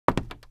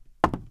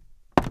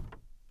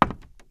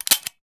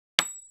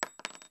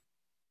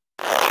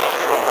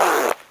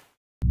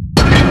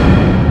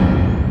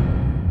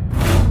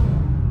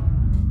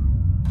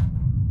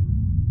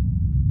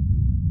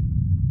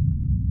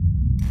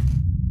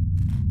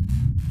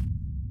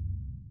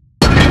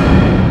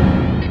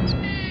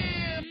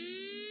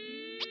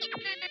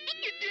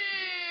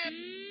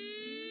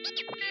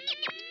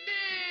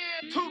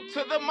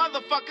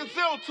motherfucking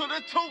 0 to the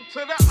 2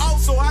 to the O.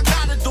 So I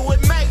gotta do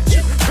it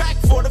major. Back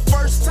for the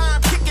first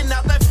time, kicking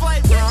out that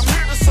flavor. I'm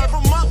here to serve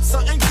them up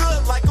something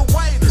good like a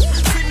waiter.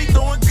 See me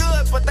doing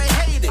good, but they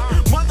hate it.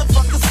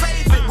 Motherfuckers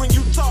save it when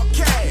you talk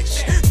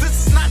cash.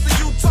 This is not the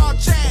Utah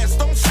Jazz.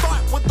 Don't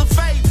start with the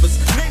favors.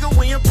 Nigga,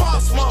 we in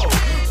boss mode.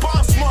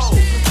 Boss mode.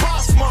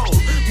 Boss mode.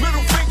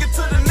 Middle finger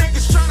to the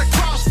niggas trying to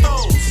cross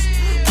those.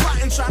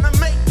 Plotting, trying to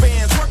make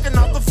bands. Working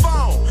off the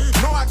phone.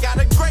 Know I got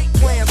a great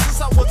plan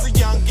since I was a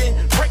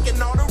youngin'.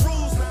 Breaking all the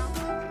rules now.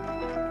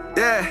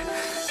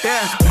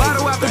 Yeah,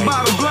 bottle after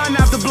bottle, blunt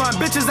after blunt,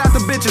 bitches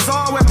after bitches,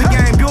 all with the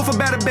game. Built for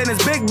better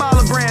business, big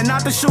baller brand,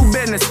 not the shoe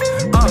business.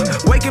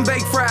 Wake and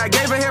bake fried,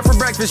 gave her hair for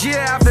breakfast.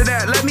 Yeah, after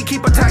that, let me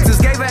keep her taxes,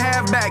 gave her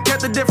half back,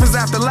 kept the difference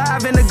after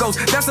live in the ghost.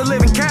 That's a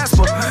living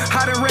Casper.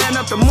 I done ran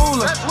up the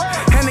moolah,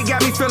 and it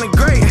got me feeling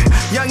great.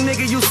 Young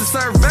nigga used to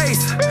serve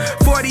vase,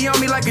 40 on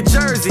me like a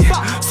jersey,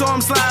 so I'm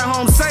sliding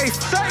home safe.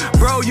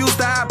 Bro used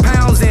to have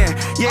pounds in,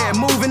 yeah,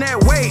 moving that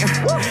weight.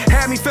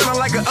 Had me feeling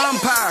like an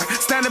umpire,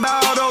 standing by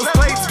all those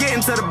plates, getting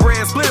to the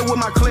bread, split with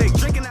my clique,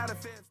 drinking out of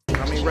fifth.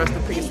 I mean, rest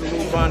in peace to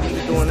Lou Bundy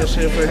for doing this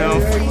shit for him.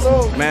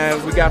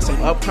 Man, we got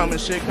some upcoming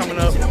shit coming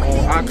up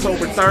on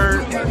October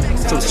 3rd.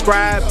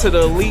 Subscribe to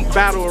the Elite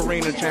Battle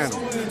Arena channel.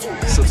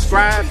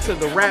 Subscribe to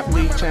the Rap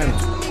League channel.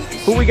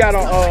 Who we got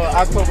on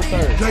October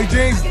 3rd? J.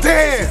 Jeans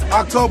dead,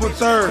 October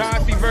 3rd.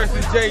 Coffee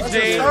versus J.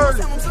 Jeans.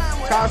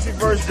 Coffee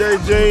versus J.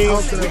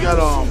 Jeans. We got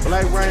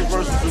Black Rain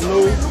versus the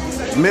New.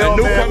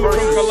 Mailman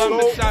versus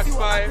Columbus, shots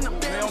fired.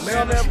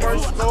 Mailman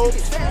versus Scope.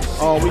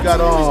 We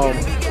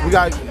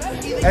got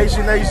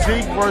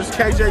H&HD versus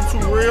KJ2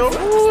 Real.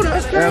 Ooh,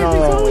 that's crazy.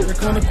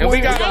 And we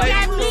got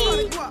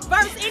me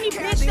versus any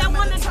bitch that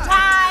wanna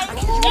die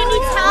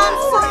anytime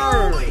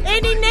soon.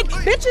 Any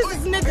niggas, bitches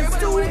is niggas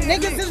too,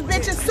 niggas is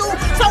bitches too.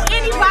 So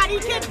anybody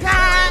can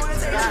die.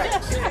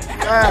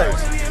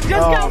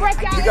 Just go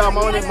work out. We got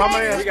my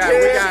man. We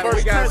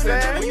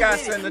got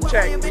send the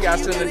check. We got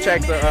send the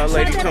check to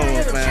Lady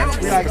Tunes, man.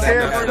 We got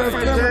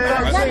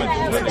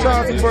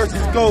Chauncey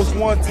versus Ghost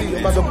 1T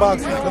about the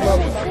boxing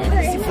Columbus.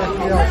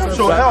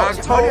 So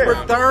October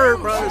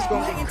 3rd, bro, it's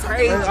gonna be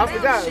crazy. I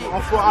forgot.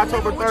 For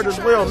October 3rd as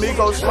well.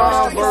 Migo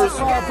Slime versus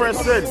Prince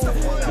City.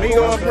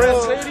 Migo and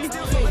Prince City.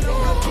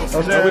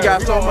 And we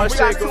got so much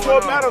shit going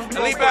on.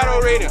 Elite Battle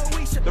Arena,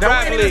 the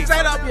Rap League.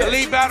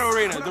 Elite Battle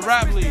Arena, the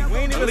Rap League.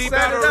 Elite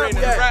Battle Arena,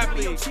 the Rap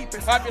League.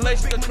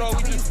 Population control,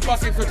 we just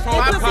fucking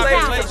control the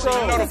population.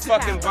 You know the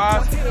fucking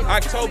vibes.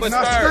 October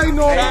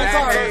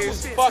 3rd,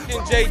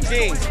 fucking J.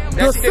 Jeans.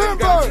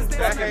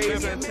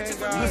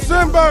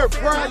 December,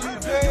 Pride, you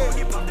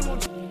dead.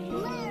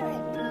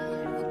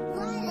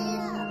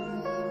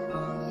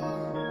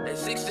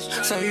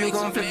 So you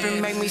gon' flip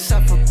and make me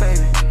suffer,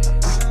 baby.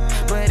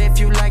 But if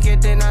you like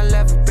it, then I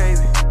love it,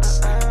 baby.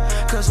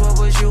 Cause what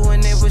was you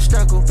when it was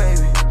struggle,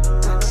 baby?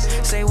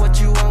 Say what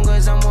you want,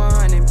 cause I'm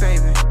 100,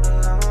 baby.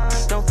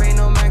 Don't pay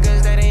no mind,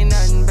 cause that ain't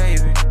nothing,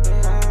 baby.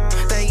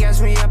 They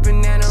gas me up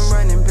and then I'm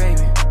running,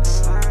 baby.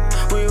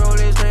 We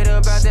rollin' straight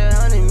up out that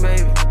hunting,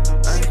 baby.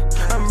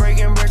 I'm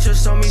breaking bread,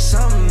 just show me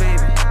something,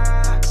 baby.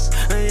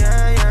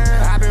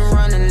 Yeah, I've been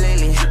running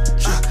lately.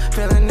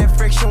 Feeling that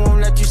friction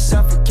won't let you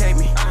suffocate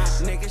me.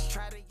 Niggas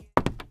try to.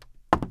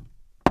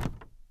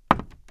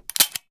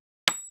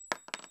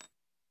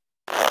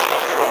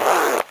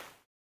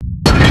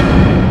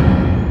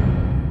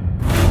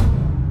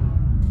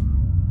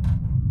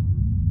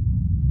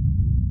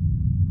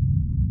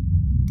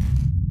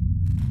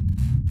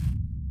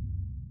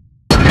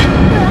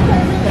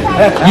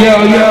 Yo.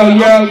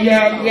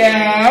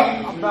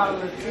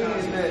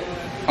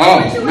 Oh,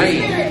 man.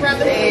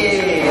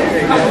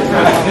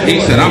 He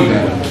said I'm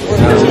done.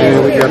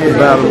 Yeah, we got the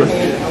battle.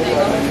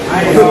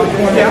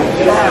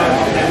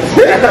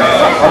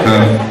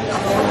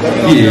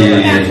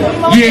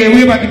 Yeah, we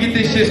about to get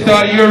this shit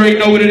started. You already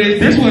know what it is.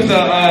 This was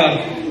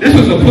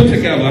a put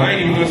together. I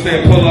ain't even gonna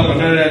say pull up or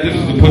none of that. This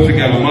was a put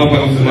together.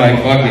 Motherfuckers was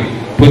like, fuck it,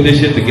 put this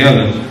shit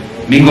together.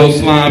 Migo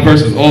Slime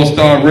versus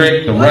Allstar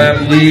Rick, the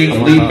Rap League,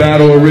 Elite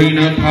Battle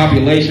Arena,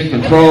 population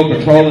control,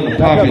 controlling the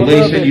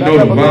population. You know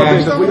the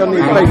vibes. I'm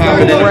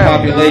popping in the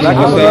population.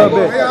 What's up?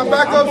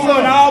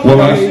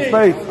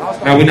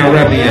 What? Now we're not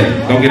rapping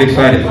yet. Don't get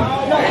excited.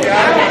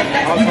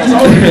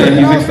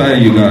 He's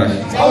excited, you guys.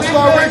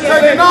 Allstar Rick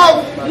taking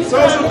off.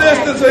 Social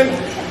distancing.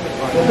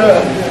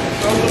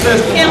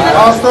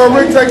 Allstar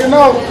Rick taking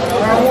off.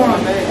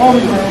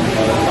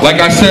 Like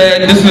I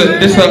said,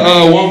 this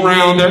a one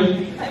rounder.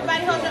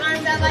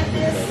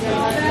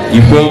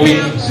 You feel me?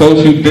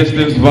 Social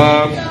distance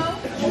vibes.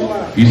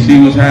 You see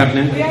what's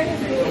happening?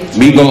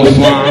 Migo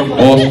Slime,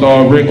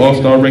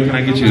 Allstar Rick, can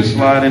I get you to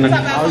slide in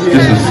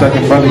just a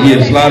second, brother?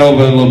 Yeah, slide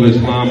over a little bit,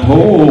 Slime.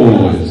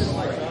 Pause.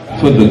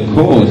 For the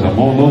cause. I'm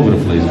all over the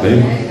place,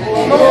 baby.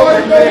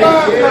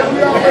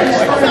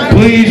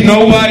 Please,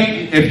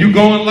 nobody, if you're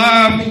going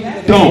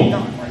live, don't.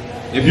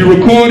 If you're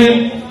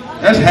recording,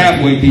 that's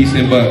halfway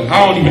decent, but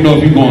I don't even know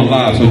if you're going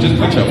live, so just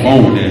put your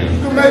phone down. You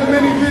can make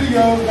many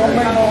videos, don't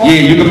make no.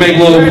 Yeah, you can make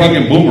little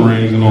fucking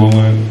boomerangs and all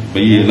that.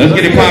 But yeah, let's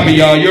get it poppin',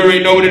 y'all. You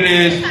already know what it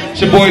is.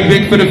 It's your boy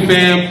Vic for the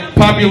fam.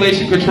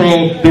 Population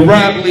Control, the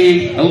Rap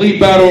League, Elite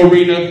Battle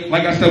Arena.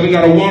 Like I said, we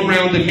got a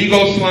 1-round, the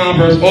Migo Slime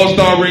versus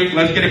Allstar Ring.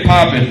 Let's get it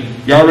poppin'.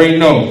 Y'all already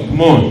know.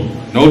 Come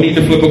on. No need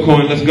to flip a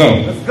coin. Let's go.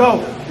 Let's go.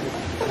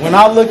 When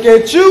I look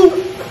at you,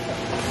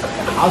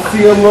 I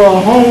see a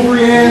little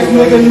hungry ass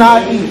nigga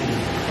not eating.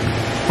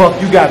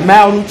 Fuck, you got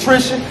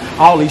malnutrition,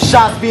 all these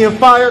shots being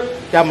fired,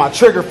 got my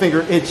trigger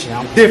finger itching.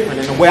 I'm different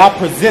in the way I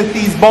present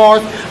these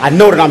bars. I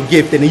know that I'm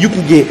gifted, and you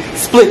can get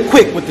split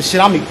quick with the shit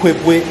I'm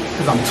equipped with,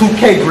 because I'm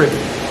 2K gripping.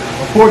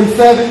 A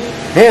 47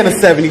 and a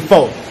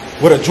 74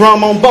 with a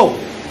drum on both.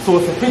 So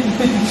it's a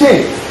 50-50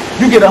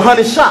 chance. You get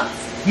 100 shots.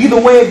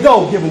 Either way it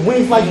go, give them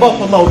wings like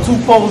Buffalo, 2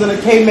 foes and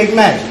a K make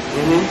magic.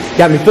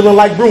 Got me feeling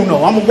like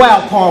Bruno. I'm a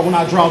wild card when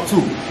I draw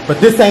 2. But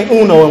this ain't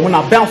Uno, and when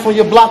I bounce on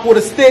your block with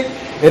a stick,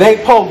 it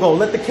ain't pogo.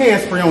 Let the can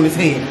spray on his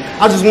head.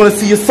 I just want to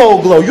see your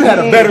soul glow. You had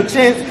a better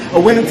chance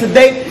of winning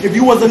today if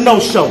you was a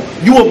no-show.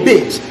 You a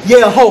bitch.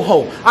 Yeah,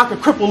 ho-ho. I could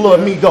cripple little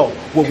Migo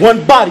with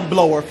one body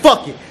blower.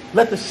 Fuck it.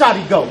 Let the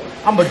shotty go.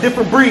 I'm a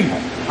different breed.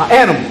 An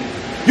animal.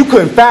 You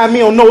couldn't find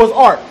me on Noah's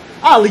Ark.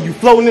 I'll leave you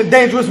floating in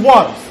dangerous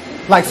waters.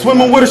 Like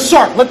swimming with a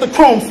shark. Let the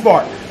chrome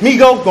spark.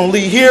 Migo gonna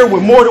leave here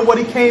with more than what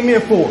he came in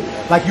for.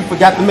 Like you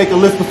forgot to make a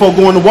list before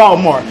going to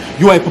Walmart.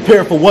 You ain't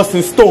prepared for what's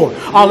in store.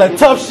 All that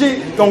tough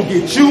shit gonna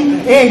get you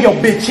and your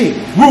bitch hit.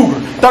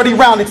 Ruger, 30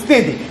 round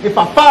extended. If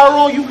I fire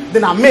on you,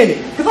 then I meant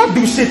it. Cause I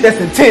do shit that's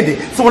intended.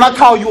 So when I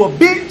call you a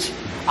bitch,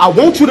 I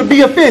want you to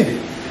be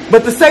offended.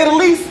 But to say the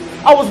least,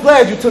 I was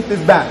glad you took this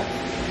battle.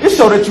 It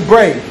showed that you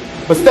brave.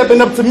 But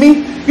stepping up to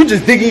me, you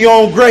just digging your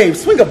own grave.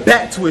 Swing a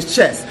bat to his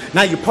chest.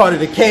 Now you're part of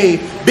the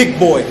cave. Big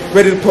boy,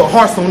 ready to put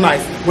hearts on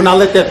ice. When I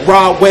let that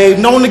rod wave,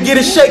 known to get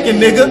it shaking,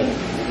 nigga.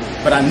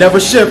 But I never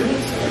shiver.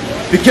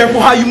 Be careful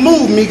how you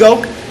move,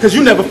 Migo, cause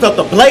you never felt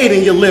a blade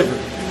in your liver.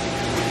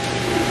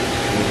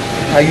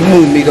 How you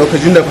move, Migo,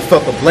 cause you never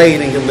felt a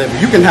blade in your liver.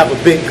 You can have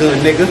a big gun,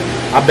 nigga.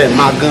 I bet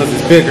my guns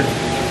is bigger.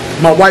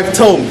 My wife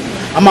told me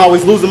I'm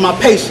always losing my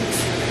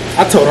patience.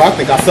 I told her I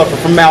think I suffer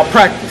from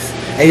malpractice.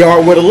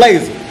 AR with a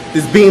laser.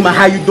 This beam of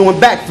how you doing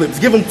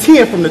backflips. Give them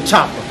 10 from the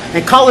chopper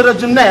and call it a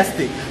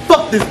gymnastic.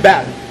 Fuck this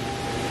battle.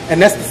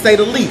 And that's to say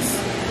the least.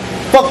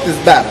 Fuck this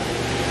battle.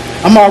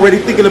 I'm already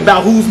thinking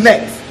about who's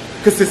next.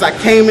 Cause since I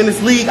came in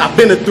this league, I've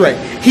been a threat.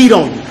 Heat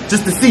on you,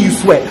 just to see you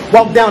sweat.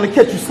 Walk down and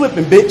catch you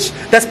slipping, bitch.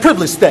 That's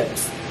privilege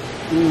steps.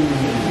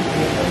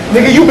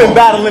 Nigga, you been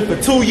battling for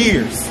 2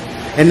 years.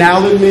 And now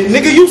I'll admit,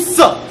 nigga, you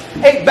suck.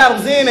 8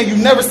 battles in and you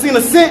never seen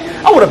a cent,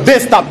 I would have been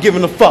stopped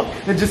giving a fuck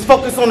and just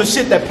focus on the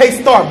shit that pays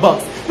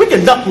Starbucks. We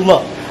can knuckle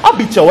up. I'll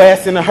beat your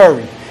ass in a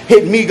hurry.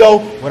 Hit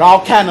Migo with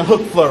all kind of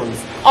hook flurries.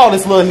 All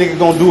this little nigga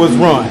gonna do is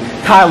run.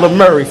 Kyler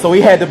Murray, so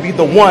he had to be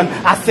the one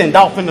I send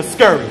off in the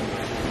scurry.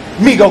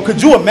 Migo,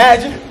 could you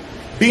imagine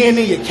being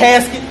in your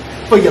casket?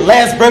 For your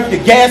last breath,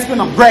 you're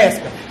gasping, I'm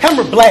grasping.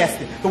 Hammer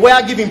blasting. The way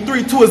I give him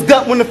 3 to his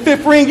gut when the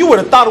 5th ring, you would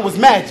have thought it was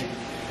magic.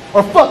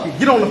 Or fuck it,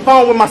 get on the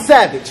phone with my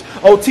savage,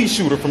 OT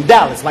shooter from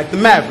Dallas, like the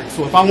Mavericks.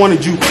 So if I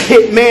wanted you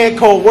hit man,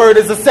 cold word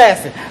is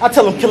assassin. I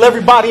tell him kill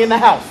everybody in the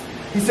house.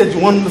 He said,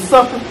 you want him to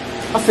suffer?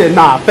 I said,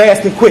 nah,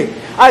 fast and quick.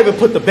 I even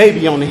put the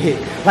baby on the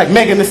hit, like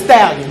Megan Thee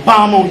Stallion.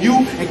 Bomb on you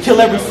and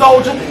kill every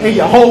soldier in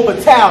your whole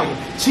battalion.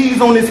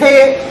 Cheese on his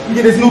head, you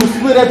get his noodle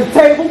split at the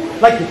table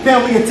like your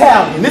family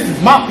Italian. This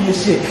is mafia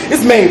shit.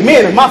 It's made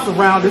men in my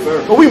surroundings,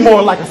 but we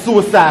more like a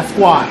suicide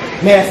squad.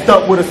 Masked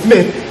up with a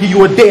Smith, give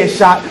you a dead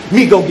shot.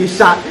 Migo get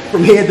shot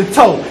from head to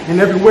toe and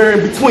everywhere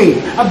in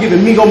between. I'm giving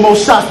Migo more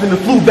shots than the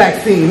flu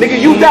vaccine.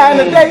 Nigga, you dying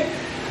today?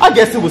 I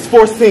guess it was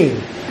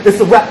foreseen. It's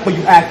a rap for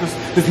you actors.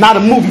 It's not a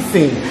movie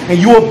scene. And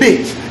you a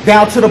bitch,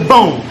 down to the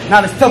bone.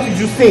 Not as tough as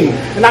you seem.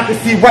 And I can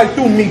see right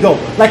through Migo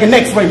like an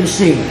x-ray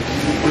machine.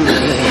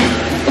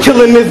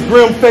 Killing this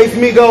grim face,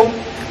 Migo,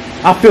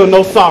 I feel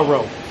no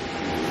sorrow.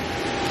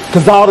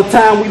 Cause all the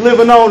time we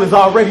living on is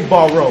already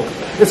borrowed.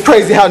 It's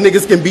crazy how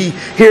niggas can be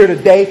here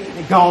today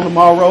and gone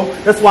tomorrow.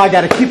 That's why I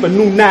gotta keep a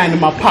new 9 in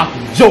my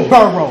pocket. Joe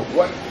Burrow.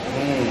 What?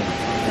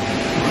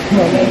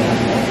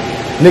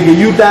 Nigga,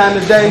 you dying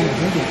today?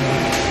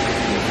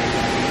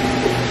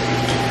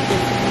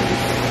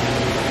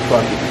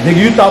 Fuck it.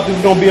 Nigga, you thought this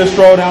was gonna be a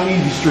stroll down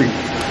Easy Street.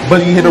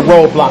 But you hit a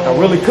roadblock. I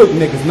really cook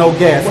niggas, no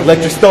gas,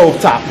 electric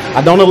stove top.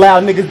 I don't allow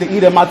niggas to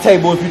eat at my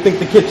table if you think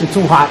the kitchen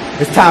too hot.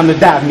 It's time to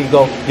die,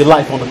 Migo. Your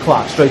life on the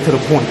clock, straight to the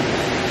point.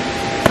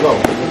 Go.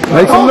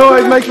 Make some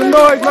noise, make some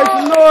noise, make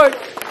some noise.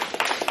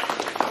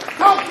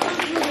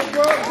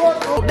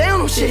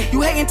 Down on shit,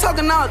 you hating,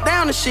 talking all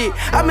down on shit.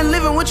 I've been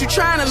living what you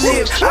trying to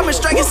live. I've been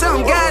striking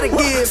something gotta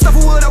give. Stuff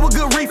of wood, I was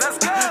good reef.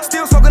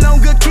 Still smoking on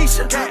good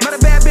Keisha. Met a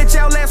bad bitch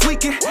out last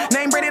weekend.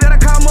 Name Brady that I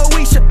call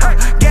Moesha.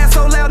 Gas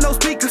so loud, no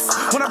speakers.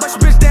 When I brush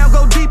your bitch down,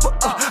 go deeper.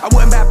 I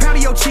wouldn't buy a pound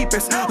of your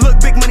cheapest. Look,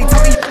 big money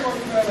talking.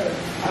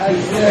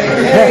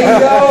 Hey,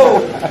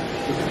 yo.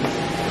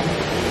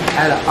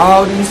 Out of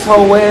all these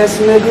hoe ass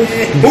niggas,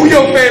 Who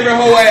your favorite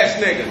hoe ass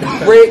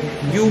nigga? Rick,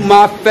 you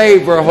my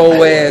favorite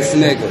hoe ass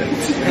nigga.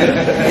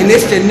 And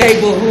it's the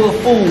neighborhood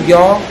fool,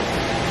 y'all.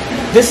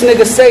 This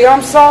nigga say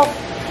I'm soft,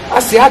 I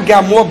say I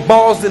got more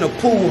balls than a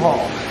pool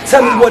hall.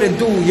 Tell me what it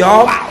do,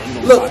 y'all.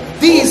 Look,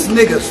 these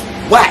niggas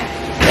whack.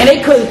 And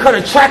they couldn't cut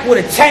a track with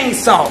a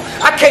chainsaw.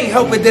 I can't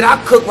help it that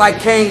I cook like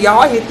Kane,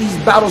 y'all. I hit these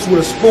battles with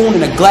a spoon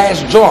in a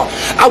glass jar.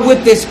 I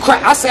whip this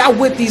crack. I say I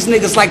whip these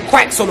niggas like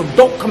crack so the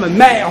dope coming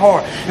mad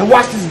hard. And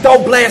watch this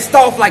dope blast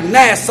off like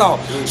Nassau.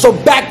 So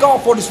back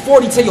off or this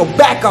 40 till your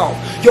back off.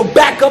 Your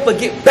back up or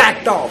get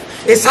backed off.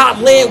 It's hot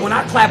lead when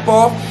I clap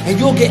off and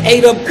you'll get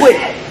ate up quick.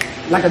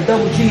 Like a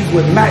double cheese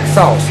with mac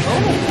sauce.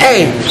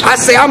 Hey, I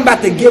say I'm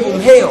about to give him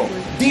hell.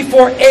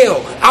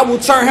 D4L, I will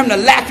turn him to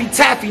Laffy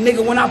Taffy,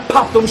 nigga, when I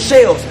pop them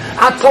shells.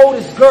 I told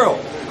this girl,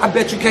 I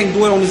bet you can't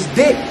do it on this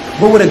dick,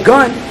 but with a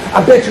gun,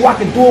 I bet you I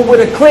can do it with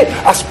a clip.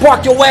 I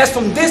spark your ass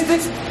from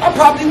distance, I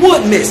probably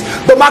would miss,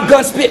 but my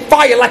gun spit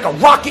fire like a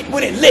rocket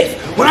when it lift.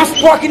 When I'm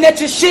sparking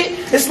at your shit,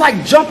 it's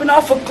like jumping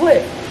off a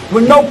cliff.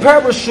 With no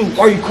parachute,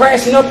 or you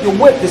crashing up your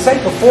whip, this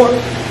ain't the Ford.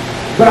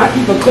 But I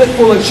keep a clip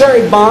full of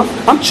cherry bombs.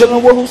 I'm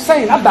chilling with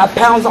Hussein, I buy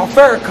pounds off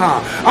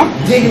Farrakhan. I'm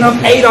digging up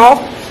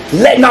Adolf,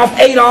 letting off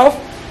Adolf,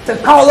 to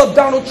call up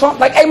Donald Trump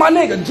like, hey, my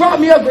nigga, drop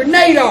me a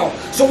grenade off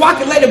so I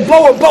can let it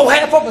blow and blow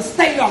half of a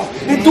state off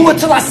and do it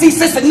till I see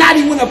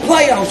Cincinnati win the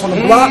playoffs on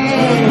the block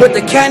with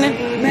the cannon.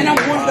 Man, I'm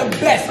one of the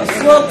best. A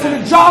slug to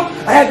the jaw,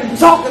 I have you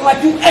talking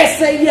like you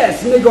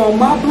SAS, nigga, on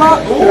my block.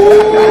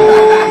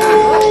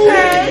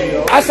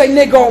 I say,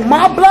 nigga, on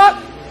my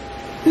block,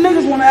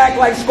 niggas want to act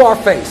like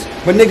Scarface.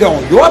 But nigga,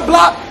 on your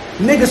block,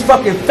 niggas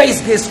fucking face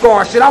get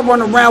scarred. Shit, I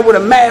run around with a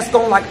mask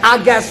on like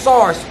I got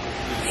SARS.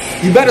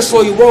 You better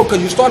slow your roll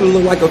because you starting to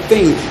look like a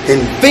fiend.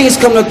 And fiends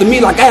coming up to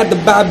me like I had to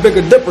buy a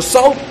bigger dipper.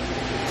 So,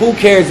 who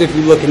cares if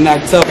you looking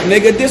that tough,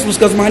 nigga? This was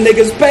because my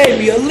niggas paid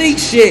me elite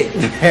shit.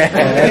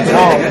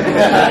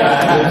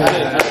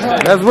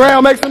 That's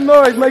real. Make some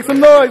noise. Make some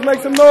noise.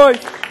 Make some noise.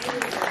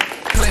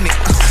 Clinic.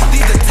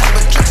 These the type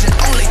of drugs you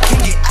only can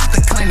get out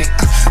the clinic.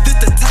 This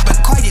the type of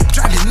car you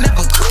drive you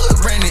never could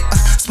rent it.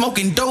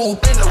 Smoking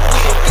dope in the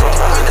wheel, get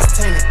the windows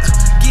tinted.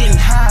 Getting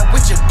high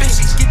with your bitch,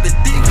 get the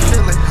dick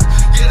feeling.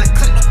 Yeah, the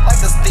clip look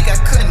like a stick, I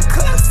couldn't cut.